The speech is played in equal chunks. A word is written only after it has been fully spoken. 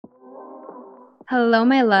Hello,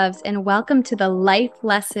 my loves, and welcome to the Life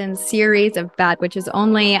Lessons series of Bad Witches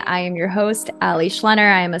Only. I am your host, Ali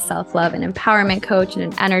Schlenner. I am a self-love and empowerment coach and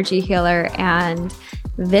an energy healer, and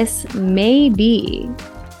this may be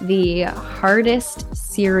the hardest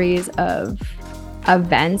series of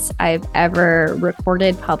events I've ever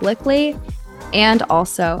recorded publicly. And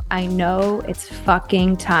also, I know it's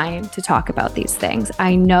fucking time to talk about these things.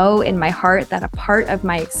 I know in my heart that a part of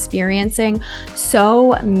my experiencing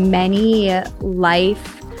so many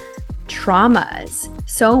life traumas,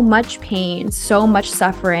 so much pain, so much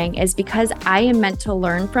suffering is because I am meant to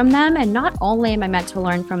learn from them. And not only am I meant to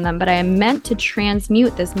learn from them, but I am meant to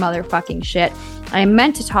transmute this motherfucking shit. I am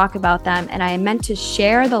meant to talk about them, and I am meant to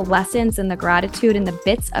share the lessons and the gratitude and the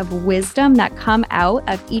bits of wisdom that come out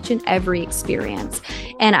of each and every experience.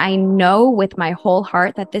 And I know with my whole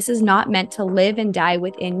heart that this is not meant to live and die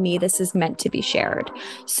within me. This is meant to be shared.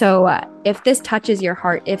 So if this touches your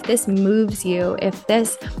heart, if this moves you, if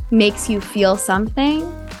this makes you feel something,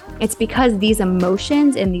 it's because these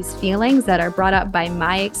emotions and these feelings that are brought up by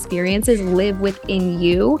my experiences live within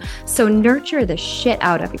you. So nurture the shit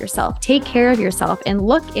out of yourself. Take care of yourself and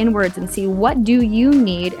look inwards and see what do you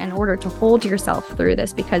need in order to hold yourself through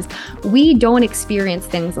this, because we don't experience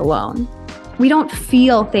things alone. We don't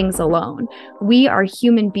feel things alone. We are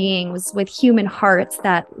human beings with human hearts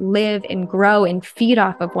that live and grow and feed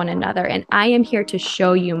off of one another. And I am here to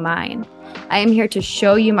show you mine. I am here to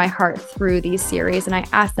show you my heart through these series. And I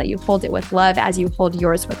ask that you hold it with love as you hold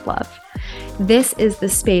yours with love. This is the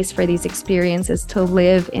space for these experiences to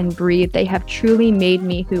live and breathe. They have truly made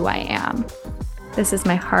me who I am. This is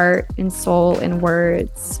my heart and soul and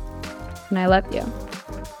words. And I love you.